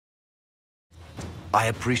I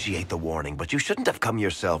appreciate the warning, but you shouldn't have come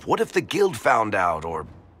yourself. What if the guild found out, or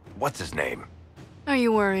what's his name? Are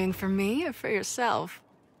you worrying for me or for yourself?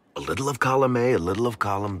 A little of column A, a little of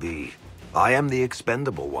column B. I am the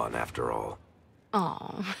expendable one, after all.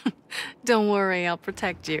 Oh, don't worry, I'll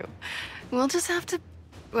protect you. We'll just have to...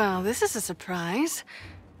 Well, this is a surprise.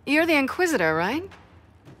 You're the Inquisitor, right?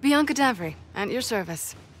 Bianca Davry, at your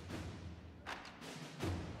service.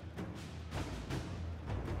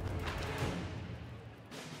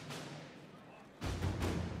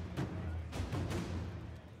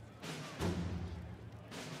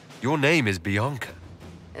 Your name is Bianca.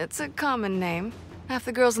 It's a common name. Half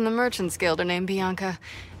the girls in the Merchants Guild are named Bianca.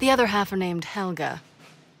 The other half are named Helga.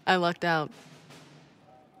 I lucked out.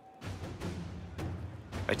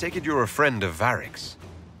 I take it you're a friend of Varric's.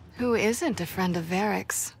 Who isn't a friend of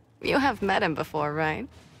Varric's? You have met him before, right?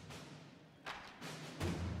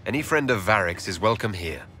 Any friend of Varric's is welcome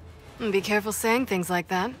here. Be careful saying things like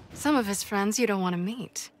that. Some of his friends you don't want to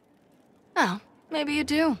meet. Oh, maybe you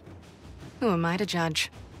do. Who am I to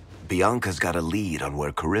judge? Bianca's got a lead on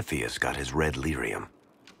where Corypheus got his red lyrium.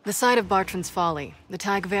 The site of Bartran's Folly, the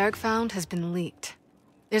tag Varric found, has been leaked.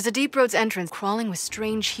 There's a deep roads entrance crawling with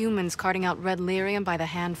strange humans carting out red lyrium by the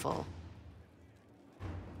handful.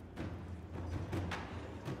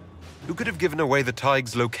 Who could have given away the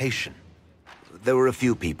Tig's location? There were a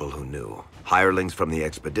few people who knew. Hirelings from the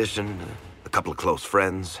expedition, a couple of close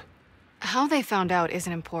friends. How they found out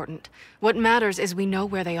isn't important. What matters is we know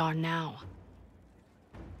where they are now.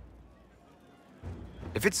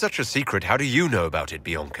 If it's such a secret, how do you know about it,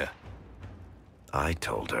 Bianca? I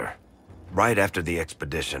told her. Right after the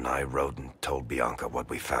expedition, I wrote and told Bianca what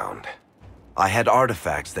we found. I had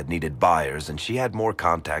artifacts that needed buyers, and she had more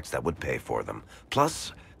contacts that would pay for them.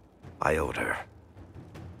 Plus, I owed her.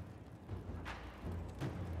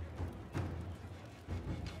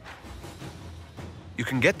 You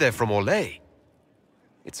can get there from Orlais.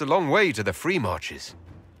 It's a long way to the free marches.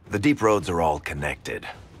 The deep roads are all connected.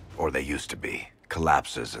 Or they used to be.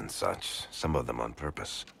 Collapses and such, some of them on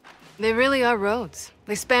purpose. They really are roads.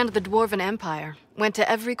 They spanned the Dwarven Empire, went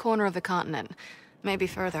to every corner of the continent, maybe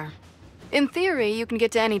further. In theory, you can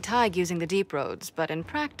get to any Tig using the deep roads, but in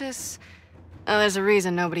practice, there's a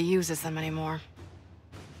reason nobody uses them anymore.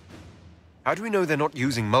 How do we know they're not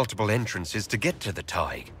using multiple entrances to get to the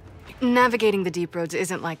Tig? Navigating the deep roads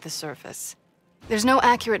isn't like the surface. There's no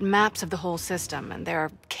accurate maps of the whole system, and there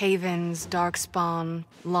are cave-ins, darkspawn,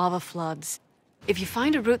 lava floods. If you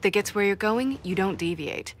find a route that gets where you're going, you don't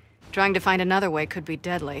deviate. Trying to find another way could be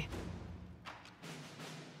deadly.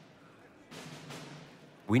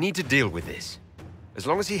 We need to deal with this. As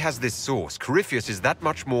long as he has this source, Corypheus is that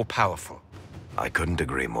much more powerful. I couldn't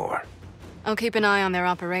agree more. I'll keep an eye on their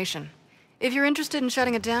operation. If you're interested in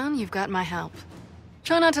shutting it down, you've got my help.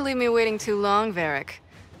 Try not to leave me waiting too long, Varric.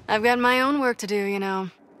 I've got my own work to do, you know.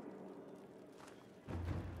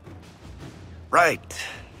 Right.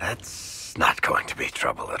 That's not going to be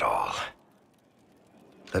trouble at all.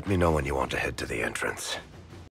 Let me know when you want to head to the entrance.